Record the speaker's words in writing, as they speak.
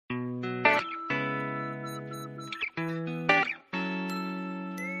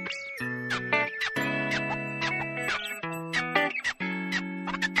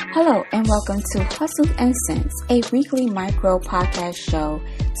Hello and welcome to Hustle and Sense, a weekly micro podcast show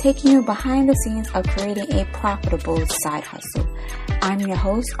taking you behind the scenes of creating a profitable side hustle. I'm your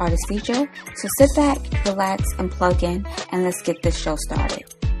host, Artist Leisure, so sit back, relax, and plug in, and let's get this show started.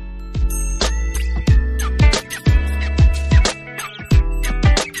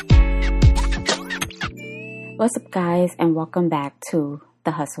 What's up, guys, and welcome back to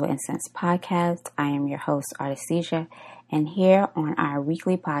the Hustle and Sense podcast. I am your host, Artist Leisure, and here on our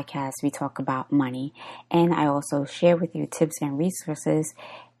weekly podcast, we talk about money, and I also share with you tips and resources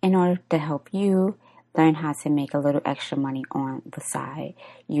in order to help you learn how to make a little extra money on the side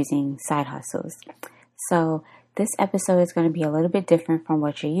using side hustles. So this episode is going to be a little bit different from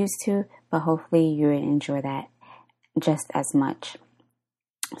what you're used to, but hopefully you enjoy that just as much.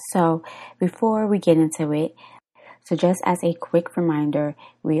 So before we get into it, so just as a quick reminder,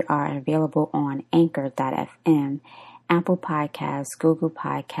 we are available on Anchor.fm, Apple Podcasts, Google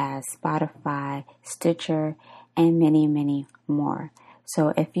Podcasts, Spotify, Stitcher, and many, many more.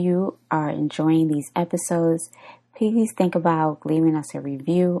 So if you are enjoying these episodes, please think about leaving us a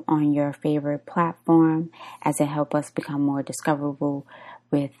review on your favorite platform as it helps us become more discoverable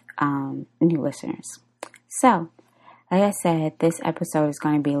with new listeners. So, like I said, this episode is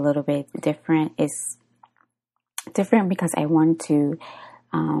going to be a little bit different. It's different because I want to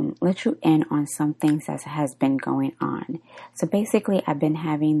let you in on some things that has been going on. So basically, I've been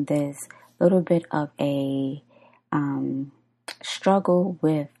having this little bit of a struggle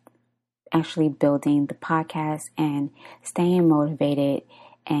with actually building the podcast and staying motivated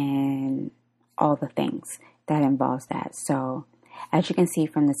and all the things that involves that. So as you can see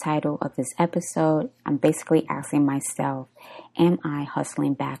from the title of this episode, I'm basically asking myself, am I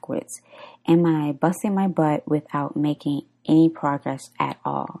hustling backwards? Am I busting my butt without making any progress at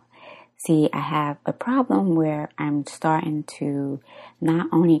all? See, I have a problem where I'm starting to not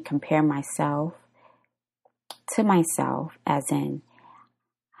only compare myself to myself, as in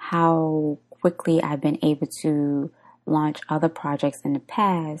how quickly I've been able to launch other projects in the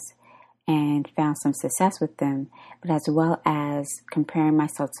past and found some success with them, but as well as comparing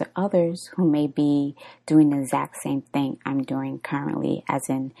myself to others who may be doing the exact same thing I'm doing currently, as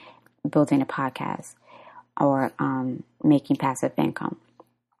in building a podcast or making passive income.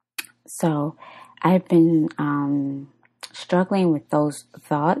 So I've been struggling with those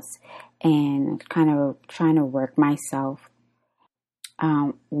thoughts and kind of trying to work my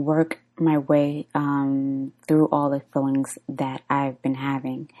way through all the feelings that I've been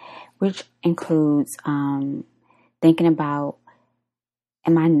having, which includes thinking about,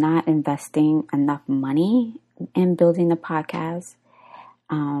 am I not investing enough money in building the podcast?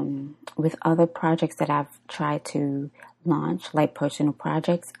 With other projects that I've tried to launch, like personal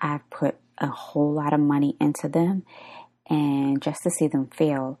projects, I've put a whole lot of money into them and just to see them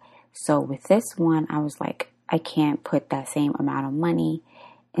fail. So with this one, I was like, I can't put that same amount of money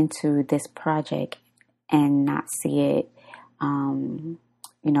into this project and not see it,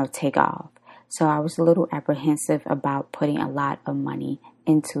 take off. So I was a little apprehensive about putting a lot of money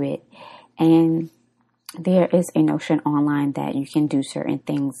into it. And there is a notion online that you can do certain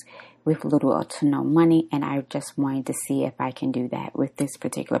things with little or to no money. And I just wanted to see if I can do that with this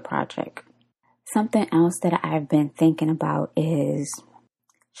particular project. Something else that I've been thinking about is,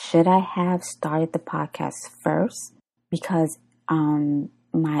 should I have started the podcast first? Because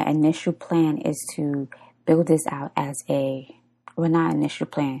my initial plan is to build this out as the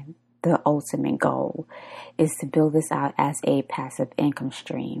ultimate goal is to build this out as a passive income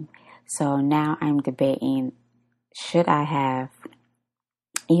stream. So now I'm debating, should I have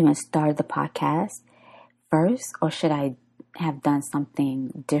even started the podcast first, or should I have done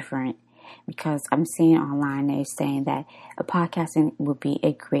something different? Because I'm seeing online they're saying that a podcasting would be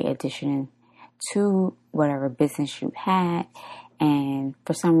a great addition to whatever business you had. And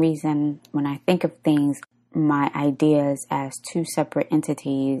for some reason, when I think of things, my ideas as two separate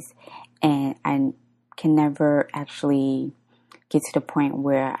entities, and I can never actually get to the point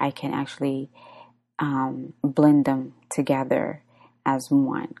where I can actually blend them together as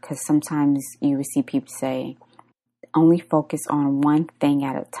one. Because sometimes you will see people say, only focus on one thing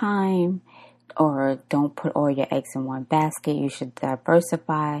at a time, or don't put all your eggs in one basket. You should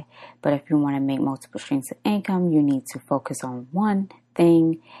diversify. But if you want to make multiple streams of income, you need to focus on one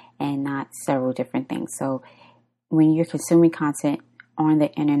thing and not several different things. So when you're consuming content on the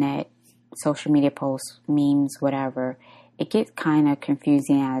internet, social media posts, memes, whatever, it gets kind of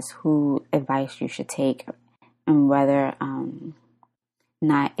confusing as who advice you should take and whether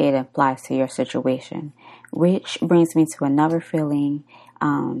not it applies to your situation. Which brings me to another feeling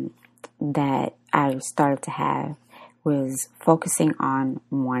that I started to have, was focusing on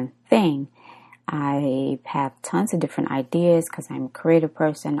one thing. I have tons of different ideas because I'm a creative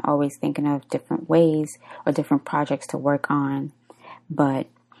person, always thinking of different ways or different projects to work on. But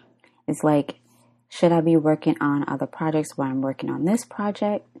it's like, should I be working on other projects while I'm working on this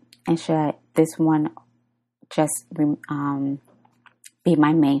project? And should this one just be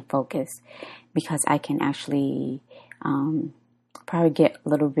my main focus? Because I can actually probably get a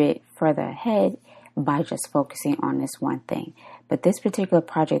little bit further ahead by just focusing on this one thing. But this particular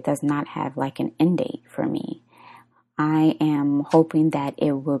project does not have like an end date for me. I am hoping that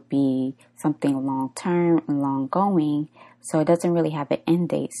it will be something long term and long going, so it doesn't really have an end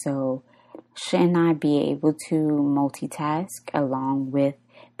date. So shouldn't I be able to multitask along with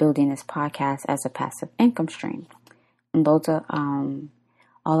building this podcast as a passive income stream? And those are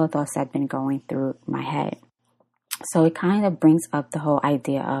all the thoughts that have been going through my head. So it kind of brings up the whole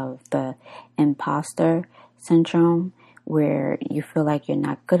idea of the imposter syndrome, where you feel like you're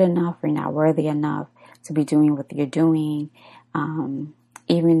not good enough, or you're not worthy enough to be doing what you're doing,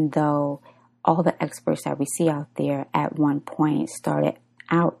 even though all the experts that we see out there at one point started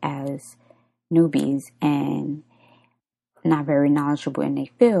out as newbies and not very knowledgeable in their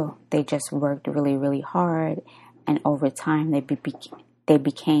field. They just worked really, really hard, and over time they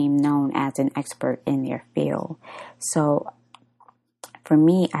became known as an expert in their field. So for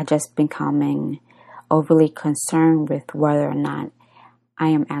me, I just becoming overly concerned with whether or not I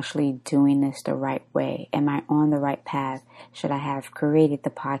am actually doing this the right way. Am I on the right path? Should I have created the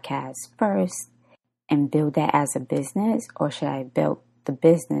podcast first and build that as a business, or should I build the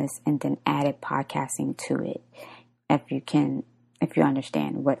business and then added podcasting to it? If you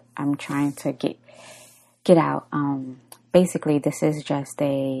understand what I'm trying to get out. Basically, this is just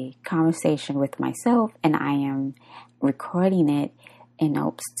a conversation with myself, and I am recording it in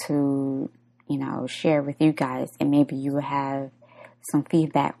hopes to, share with you guys, and maybe you will have some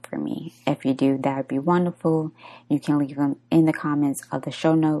feedback for me. If you do, that would be wonderful. You can leave them in the comments of the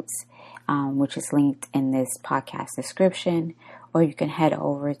show notes, which is linked in this podcast description, or you can head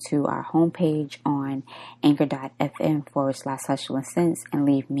over to our homepage on anchor.fm/hustleandsense and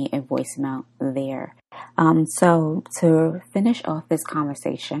leave me a voicemail there. So to finish off this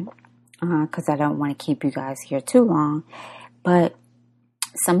conversation, because I don't want to keep you guys here too long, but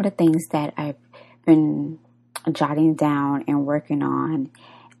some of the things that I've been jotting down and working on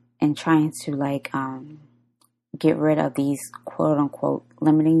and trying to get rid of these quote unquote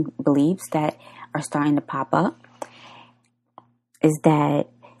limiting beliefs that are starting to pop up is that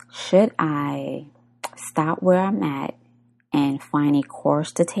should I stop where I'm at and find a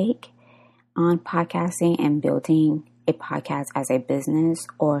course to take on podcasting and building a podcast as a business,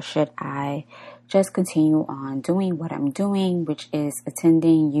 or should I just continue on doing what I'm doing, which is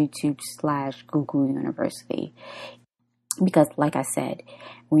attending YouTube/Google University? Because like I said,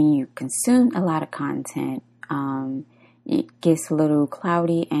 when you consume a lot of content, it gets a little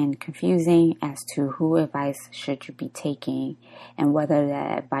cloudy and confusing as to who advice should you be taking and whether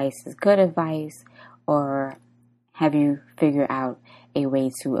that advice is good advice, or have you figured out a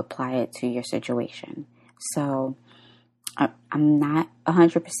way to apply it to your situation. So I'm not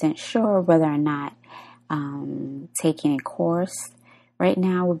 100% sure whether or not taking a course right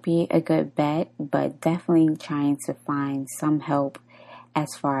now would be a good bet, but definitely trying to find some help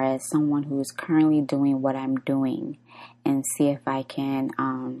as far as someone who is currently doing what I'm doing, and see if I can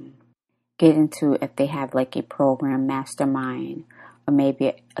get into, if they have like a program mastermind or maybe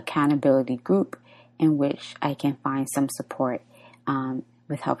an accountability group in which I can find some support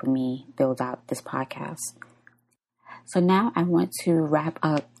with helping me build out this podcast. So now I want to wrap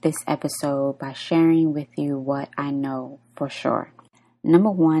up this episode by sharing with you what I know for sure.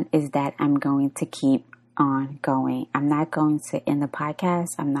 Number one is that I'm going to keep on going. I'm not going to end the podcast.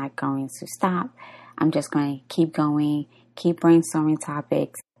 I'm not going to stop. I'm just going to keep going, keep brainstorming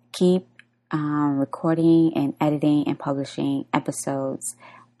topics, keep recording and editing and publishing episodes.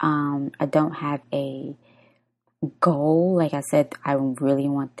 I don't have a goal. Like I said, I really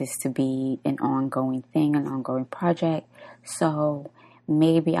want this to be an ongoing thing, an ongoing project. So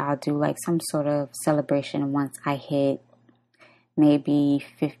maybe I'll do like some sort of celebration once I hit maybe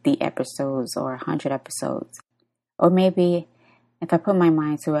 50 episodes or 100 episodes. Or maybe if I put my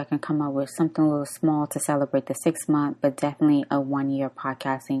mind to it, I can come up with something a little small to celebrate the 6 month, but definitely a 1 year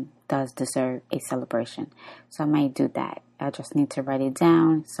podcasting does deserve a celebration. So I might do that. I just need to write it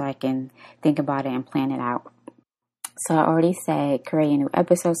down so I can think about it and plan it out. So I already said creating new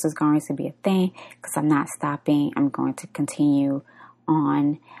episodes is going to be a thing because I'm not stopping. I'm going to continue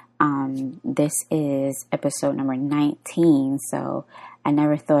on. This is episode number 19. So I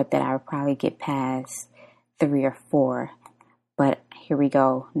never thought that I would probably get past 3 or 4, but here we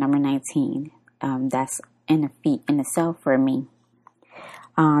go, number 19. That's in a feat in itself for me.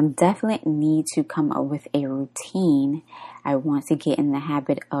 Definitely need to come up with a routine. I want to get in the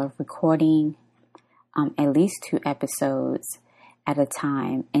habit of recording at least 2 episodes at a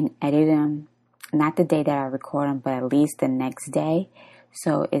time and edit them, not the day that I record them, but at least the next day.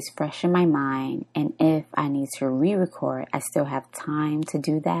 So it's fresh in my mind. And if I need to re-record, I still have time to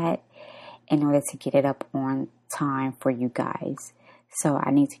do that in order to get it up on time for you guys. So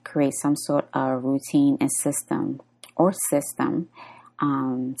I need to create some sort of routine and system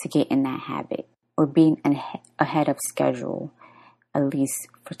to get in that habit, or being ahead of schedule, at least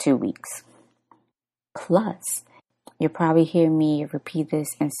for 2 weeks. Plus, you'll probably hear me repeat this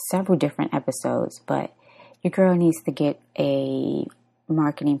in several different episodes, but your girl needs to get a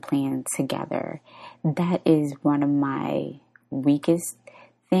marketing plan together. That is one of my weakest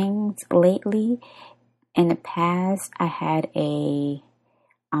things lately. In the past, I had a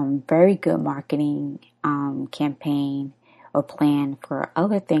very good marketing campaign or plan for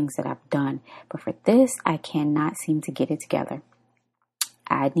other things that I've done. But for this, I cannot seem to get it together.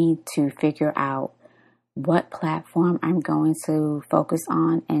 I need to figure out what platform I'm going to focus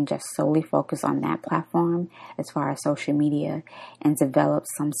on and just solely focus on that platform as far as social media, and develop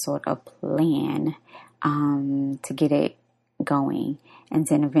some sort of plan to get it going, and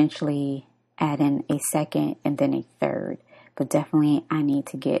then eventually add in a second and then a third. But definitely I need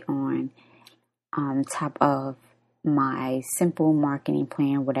to get on top of my simple marketing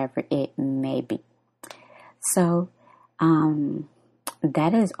plan, whatever it may be. So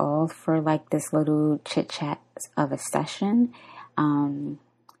that is all for like this little chit chat of a session.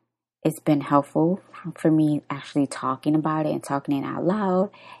 It's been helpful for me actually talking about it and talking it out loud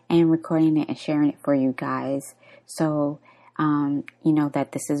and recording it and sharing it for you guys. So you know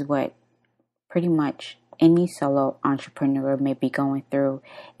that this is what pretty much any solo entrepreneur may be going through,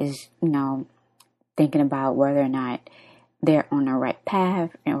 is, you know, thinking about whether or not they're on the right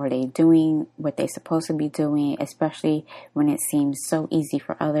path, and are they doing what they're supposed to be doing, especially when it seems so easy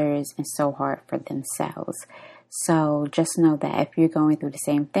for others and so hard for themselves. So just know that if you're going through the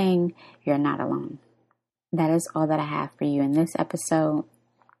same thing, you're not alone. That is all that I have for you in this episode.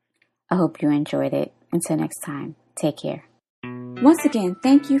 I hope you enjoyed it. Until next time, take care. Once again,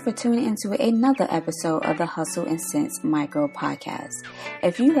 thank you for tuning into another episode of the Hustle and Sense Micro Podcast.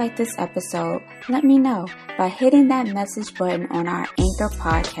 If you like this episode, let me know by hitting that message button on our Anchor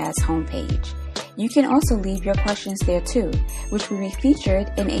Podcast homepage. You can also leave your questions there too, which will be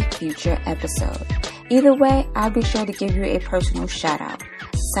featured in a future episode. Either way, I'll be sure to give you a personal shout out.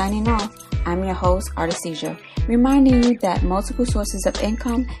 Signing off, I'm your host, Artesia, reminding you that multiple sources of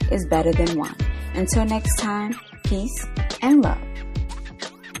income is better than one. Until next time, peace and love.